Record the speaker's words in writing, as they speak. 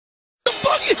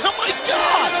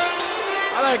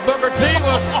think Booker T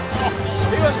was,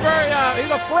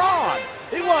 he's a fraud.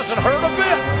 He wasn't hurt a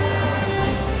bit.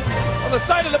 On the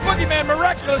side of the boogeyman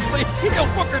miraculously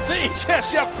healed Booker T. Yes,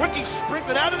 see how quick he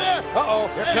sprinted out of there? Uh-oh,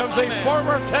 here comes a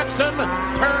former Texan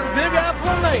turned Big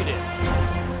Apple native.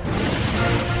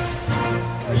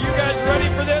 Are you guys ready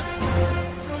for this?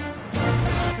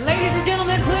 Ladies and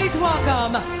gentlemen, please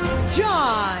welcome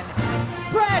John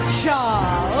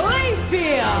Bradshaw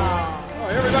Layfield. Oh,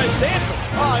 everybody's dancing.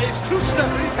 Oh, he's two-step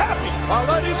and he's happy. Well,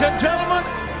 ladies and gentlemen,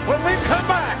 when we come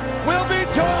back, we'll be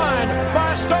joined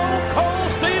by Stone Cold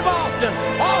Steve Austin.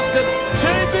 Austin,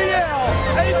 JBL,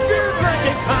 a beer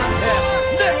drinking contest.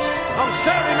 Next on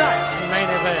Saturday night's main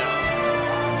event.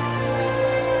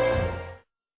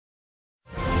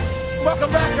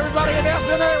 Welcome back, everybody. It has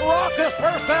been a raucous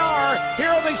first hour here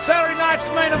on the Saturday night's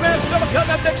main event. Still coming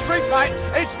up next street fight,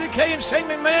 HBK and Shane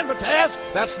McMahon. But Taz,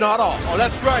 that's not all. Oh,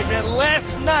 that's right, man.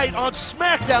 Last night on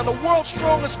SmackDown, the world's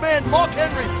strongest man, Mark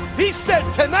Henry, he said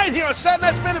tonight here on Saturday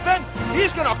night's main event,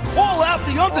 he's going to call out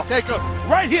The Undertaker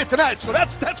right here tonight. So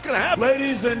that's going to happen.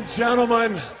 Ladies and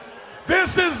gentlemen,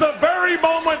 this is the very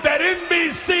moment that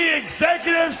NBC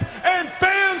executives and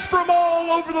fans from all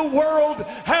over the world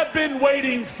have been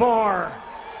waiting for.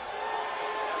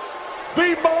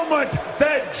 The moment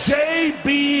that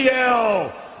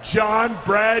JBL, John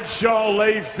Bradshaw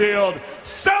Layfield,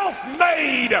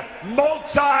 self-made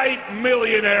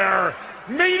multi-millionaire,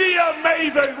 media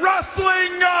maven,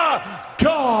 wrestling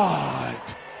god,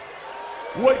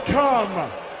 would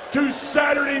come to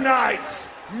Saturday night's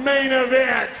main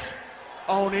event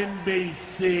on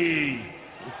NBC.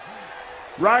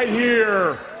 Right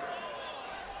here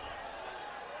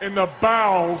in the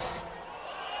bowels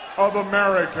of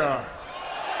America.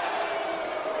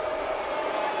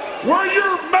 Where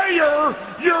your mayor,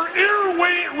 your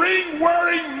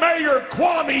earring-wearing mayor,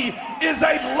 Kwame, is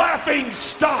a laughing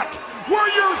stock. Where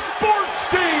your sports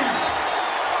teams.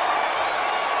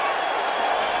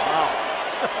 Wow.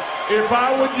 If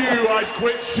I were you, I'd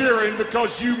quit cheering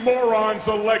because you morons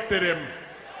elected him.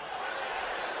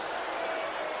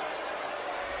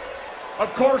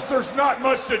 Of course, there's not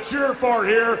much to cheer for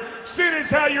here, seeing as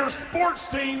how your sports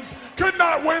teams could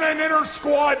not win an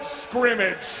inter-squad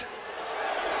scrimmage.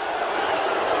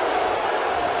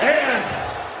 And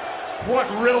what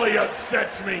really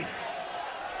upsets me,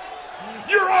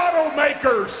 your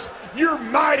automakers, your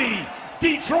mighty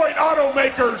Detroit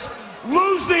automakers,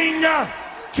 losing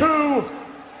to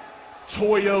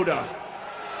Toyota.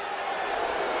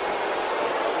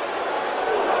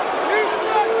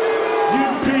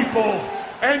 You people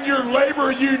and your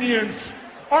labor unions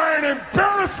are an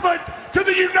embarrassment to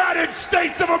the United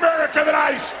States of America that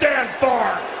I stand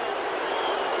for.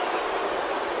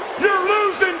 You're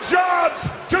losing jobs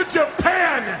to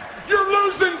Japan. You're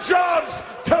losing jobs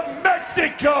to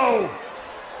Mexico.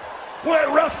 Well, at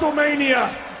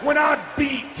WrestleMania, when I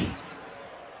beat,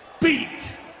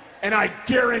 and I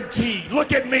guarantee,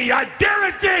 look at me, I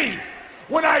guarantee,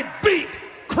 when I beat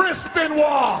Chris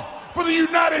Benoit for the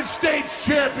United States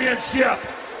Championship,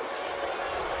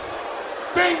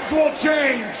 things will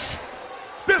change.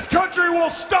 This country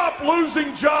will stop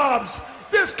losing jobs.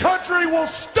 This country will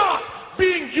stop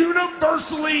being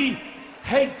universally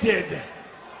hated.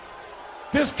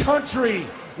 This country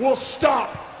will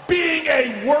stop being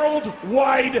a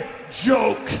worldwide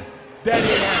joke that it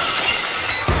is.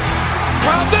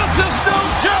 Well, this is no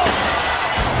joke.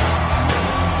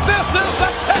 This is a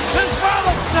Texas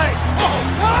rattlesnake.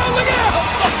 Oh, look out!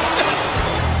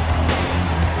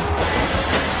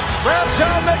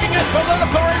 Bradshaw making his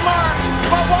political remarks.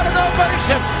 But what an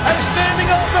ovation! A standing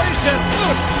ovation.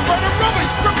 Right in rubber, he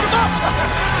stripped him up.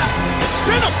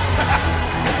 Pin him.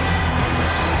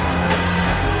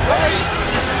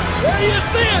 There you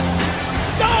see it.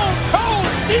 Stone Cold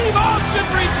Steve Austin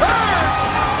returns.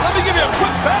 Let me give you a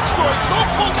quick backstory. Stone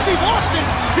Cold Steve Austin,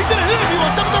 he did an interview on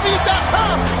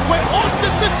WWE.com where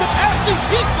Austin listed Ashley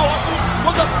Keithorn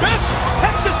was the best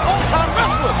Texas all-time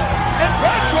wrestlers. And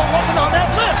Bradshaw wasn't on that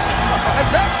list. And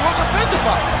Bradshaw was offended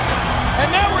by it.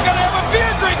 And now we're going to have a beer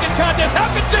drinking contest. How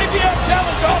can JBL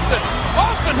challenge Austin?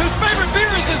 Austin, whose favorite beer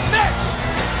is his next.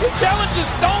 He challenges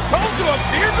Stone Cold to a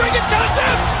beer drinking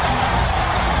contest?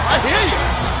 I hear you.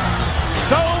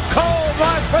 Stone Cold,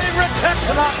 my favorite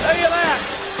Texan, I'll tell you that.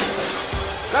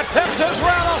 The Texas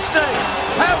rattlesnake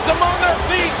has them on their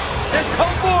feet in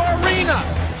Cobo Arena.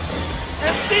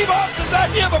 And Steve Austin's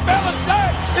idea of a balanced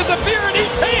diet is a beer in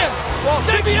each hand. Well,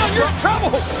 JBL, you're in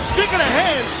trouble. Speaking of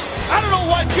hands, I don't know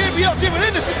why JBL's even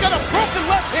in this. He's got a broken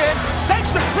left hand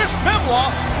thanks to Chris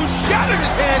Benoit, who shattered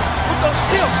his hand with those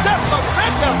steel steps on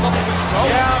SmackDown a couple weeks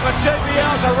ago. Yeah, but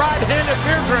JBL's a right-handed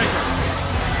beer drinker.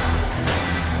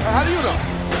 How do you know?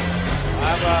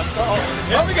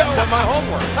 Here we go. I've done my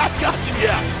homework. I got you,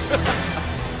 yeah.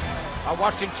 I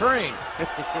watched him train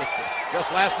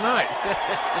just last night.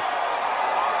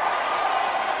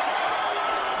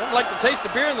 I'd like to taste the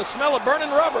beer and the smell of burning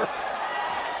rubber.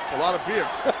 It's a lot of beer.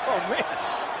 Oh, man.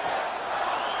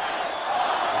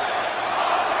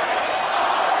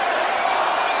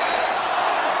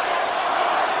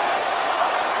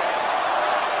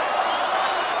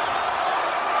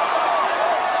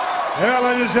 Well,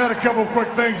 I just had a couple quick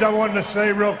things I wanted to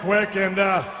say real quick. And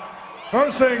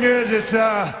first thing is, it's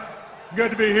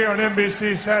good to be here on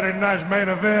NBC Saturday Night's Main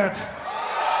Event.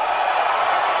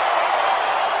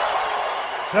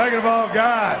 Second of all,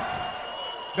 God,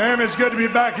 damn, it's good to be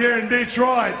back here in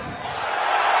Detroit.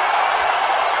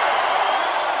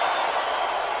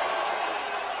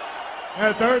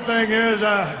 And the third thing is,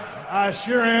 I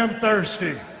sure am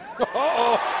thirsty.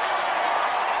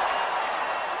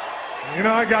 You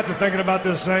know, I got to thinking about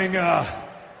this thing. All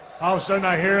of a sudden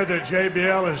I hear that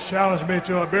JBL has challenged me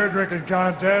to a beer drinking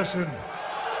contest, and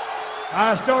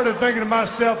I started thinking to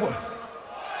myself, well,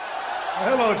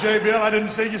 hello, JBL, I didn't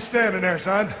see you standing there,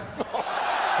 son.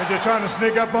 Are you trying to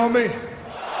sneak up on me?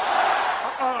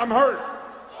 I'm hurt.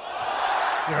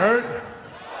 You hurt?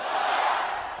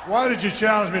 Why did you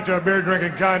challenge me to a beer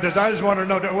drinking contest? I just want to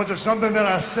know, was it something that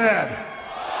I said?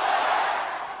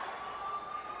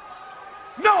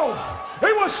 No,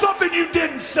 it was something you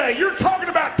didn't say. You're talking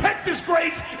about Texas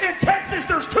greats. In Texas,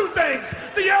 there's two things,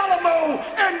 the Alamo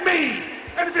and me.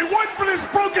 And if it wasn't for this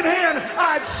broken hand,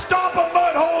 I'd stomp a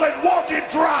mud hole and walk it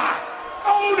dry.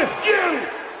 On you.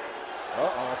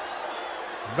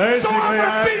 Basically, So I'm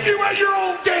going to beat you at your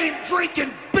own game,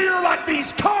 drinking beer like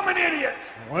these common idiots.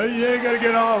 Well, you ain't got to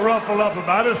get all ruffled up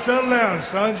about it. Settle down,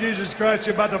 son. Jesus Christ,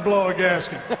 you're about to blow a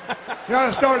gasket. I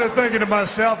started thinking to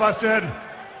myself, I said,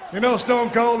 you know,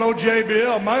 Stone Cold, no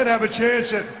JBL might have a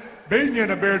chance at beating you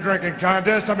in a beer drinking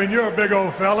contest. I mean, you're a big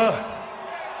old fella.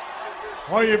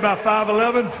 What are you, about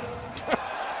 5'11"?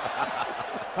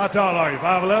 How tall are you,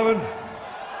 5'11"?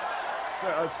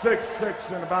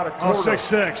 6'6" and about a quarter. Oh,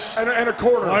 6'6". And a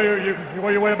quarter.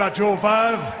 Well, you weigh about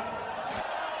 205?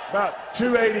 About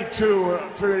 282,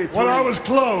 383. Well, I was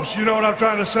close. You know what I'm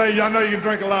trying to say? I know you can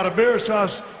drink a lot of beer, so I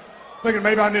was thinking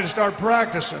maybe I need to start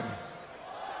practicing.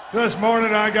 This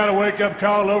morning, I got a wake-up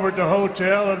call over at the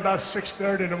hotel at about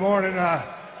 6:30 in the morning. I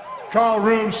called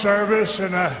room service,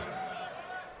 and I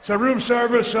said, room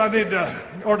service, I need to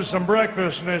order some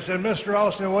breakfast. And they said, Mr.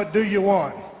 Austin, what do you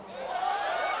want?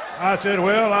 I said,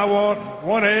 well, I want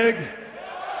 1 egg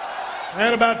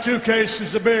and about 2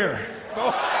 cases of beer.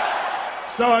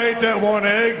 So I ate that 1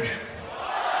 egg,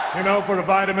 you know, for the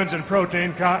vitamins and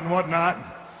protein content and whatnot.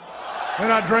 And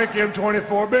I drank him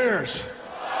 24 beers.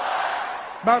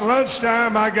 About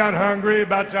lunchtime, I got hungry.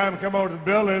 About time to come over to the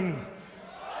building,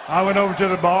 I went over to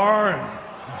the bar, and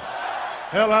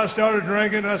hell, I started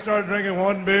drinking. I started drinking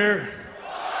 1 beer.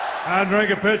 I drank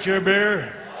a pitcher of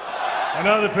beer,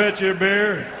 another pitcher of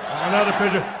beer, another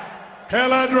pitcher.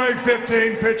 Hell, I drank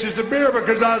 15 pitchers of beer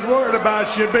because I was worried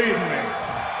about you beating me.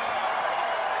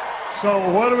 So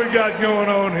what do we got going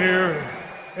on here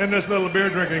in this little beer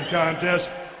drinking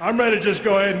contest? I'm ready to just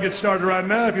go ahead and get started right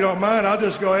now. If you don't mind, I'll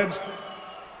just go ahead and...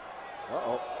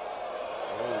 Uh-oh.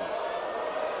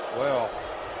 Oh. Well.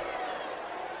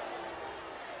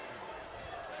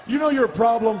 You know your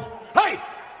problem? Hey!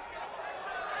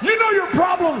 You know your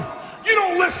problem? You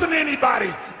don't listen to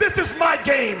anybody. This is my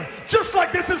game. Just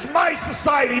like this is my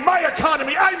society, my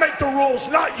economy. I make the rules,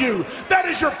 not you. That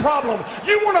is your problem.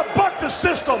 You want to buck the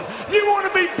system. You want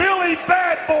to be Billy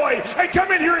Bad Boy and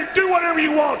come in here and do whatever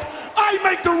you want. I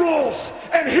make the rules,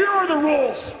 and here are the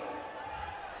rules.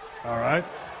 All right.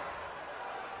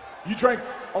 You drank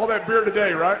all that beer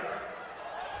today, right?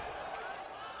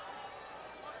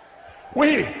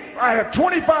 I have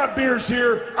 25 beers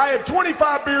here. I had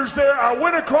 25 beers there. I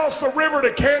went across the river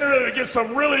to Canada to get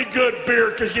some really good beer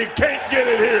because you can't get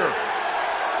it here.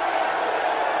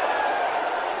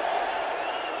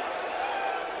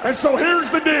 And so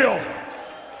here's the deal.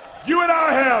 You and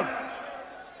I have...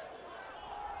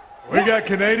 We got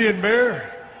Canadian beer?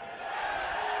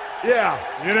 Yeah.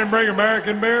 You didn't bring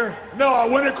American beer? No, I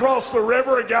went across the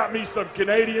river and got me some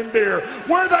Canadian beer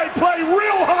where they play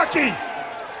real hockey.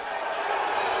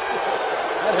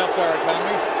 That helps our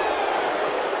economy.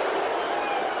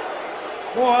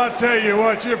 Well, I'll tell you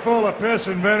what, you're full of piss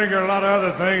and vinegar and a lot of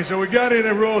other things. So we got any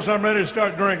rules, I'm ready to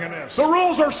start drinking this. The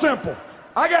rules are simple.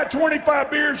 I got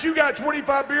 25 beers, you got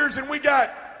 25 beers, and we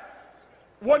got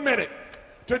 1 minute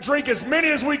to drink as many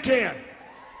as we can.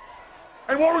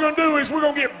 And what we're going to do is we're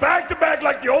going to get back-to-back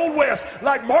like the Old West,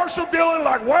 like Marshall Dillon,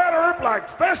 like Wyatt Earp, like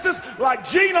Festus, like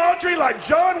Gene Autry, like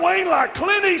John Wayne, like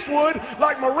Clint Eastwood,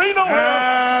 like Marino.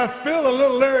 I feel a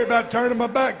little leery about turning my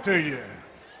back to you.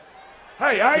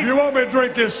 Hey, if you want me to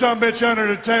drink this sumbitch under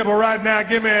the table right now,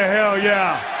 give me a hell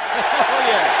yeah. Oh,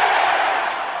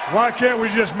 yeah. Why can't we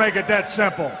just make it that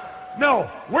simple? No,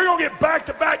 we're going to get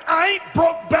back-to-back. I ain't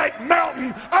Brokeback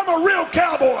Mountain. I'm a real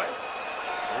cowboy.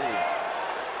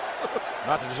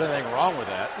 Not that there's anything wrong with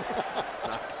that.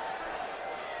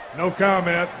 No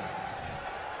comment.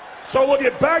 So we'll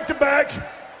get back-to-back,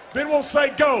 then we'll say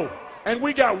go. And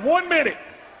we got 1 minute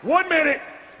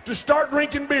to start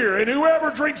drinking beer. And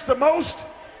whoever drinks the most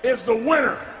is the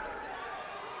winner.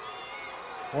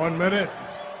 1 minute.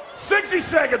 60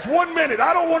 seconds, 1 minute.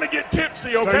 I don't want to get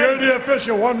tipsy, okay? So you're the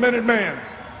official 1 minute man.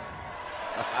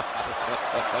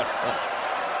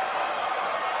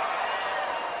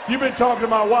 You've been talking to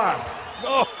my wife.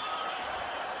 Oh.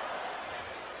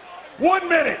 1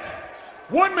 minute.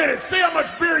 1 minute. See how much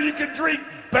beer you can drink,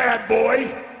 bad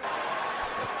boy.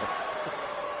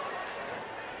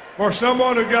 For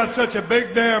someone who got such a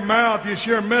big damn mouth, you're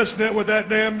sure missing it with that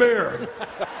damn beer.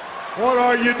 What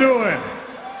are you doing?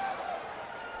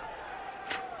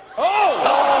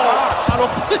 I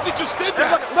don't believe he just did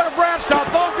that. Look at Bradshaw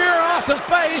throw beer in Austin's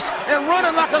face and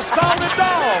running like a scalded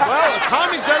dog. Well, the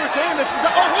timing's everything. This is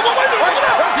the... Oh, wait.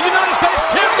 That's the United States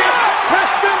champion, Chris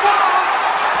Benoit.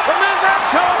 The man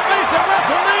Bradshaw facing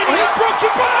WrestleMania. He broke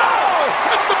your ball.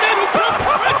 That's the man who broke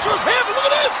Bradshaw's hand. Look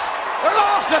at this. And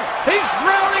Austin, he's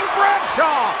drowning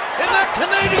Bradshaw in that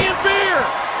Canadian beer.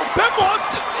 Benoit,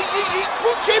 he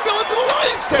threw JBL into the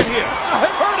lion's den here.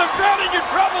 I've heard of drowning your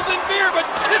troubles in beer, but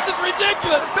this is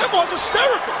ridiculous. Benoit's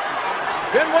hysterical.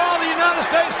 Benoit, the United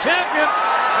States champion,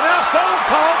 now Stone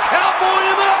Cold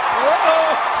cowboying him up.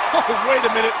 Oh, wait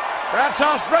a minute.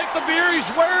 Bradshaw's drank the beer, he's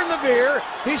wearing the beer,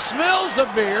 he smells the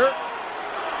beer.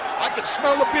 I can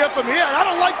smell the beer from here, and I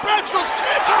don't like Bradshaw's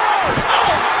chances.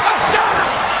 A stunner!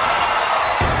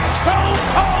 Stone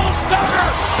Cold stunner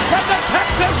from the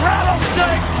Texas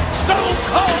Rattlesnake, Stone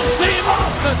Cold Steve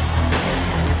Austin.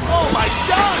 Oh, my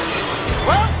God.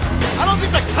 Well, I don't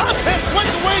think the contest went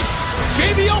the way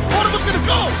JBL thought it was going to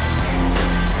go.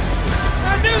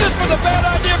 I knew this was a bad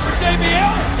idea for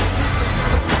JBL.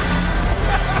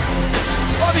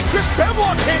 Well, Chris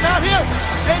Benoit came out here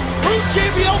and threw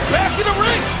JBL back in the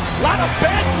ring. A lot of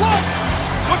bad blood.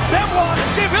 But Benoit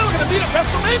and JBL are going to meet at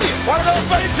WrestleMania. One of those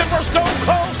faces for Stone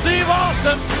Cold Steve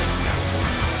Austin.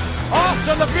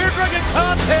 Austin, the beer drinking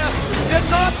contest did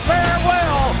not fare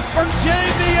well for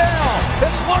JBL.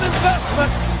 It's one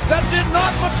investment that did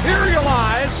not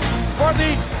materialize for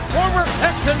the former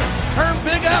Texan turned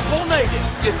Big Apple native.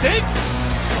 You think?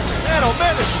 Man, oh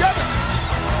man, the Chevys.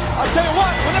 I'll tell you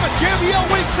what, whenever JBL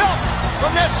wakes up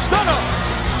from that stunner,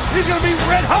 he's going to be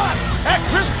red hot at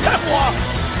Chris Benoit.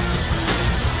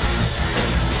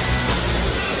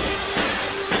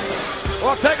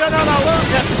 We'll take another look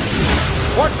at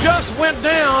what just went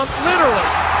down, literally.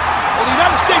 Well, the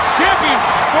United States champion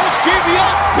throws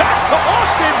JBL back to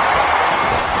Austin.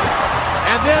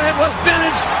 And then it was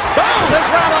vintage Texas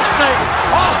Rattlesnake.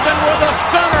 Austin with a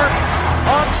stunner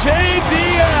on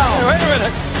JBL. Hey, wait a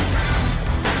minute.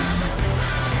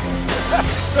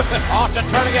 Austin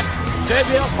trying to get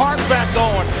JBL's heart back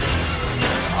going.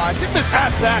 Give him his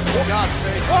hat back, for God's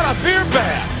sake. What a beer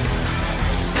bath.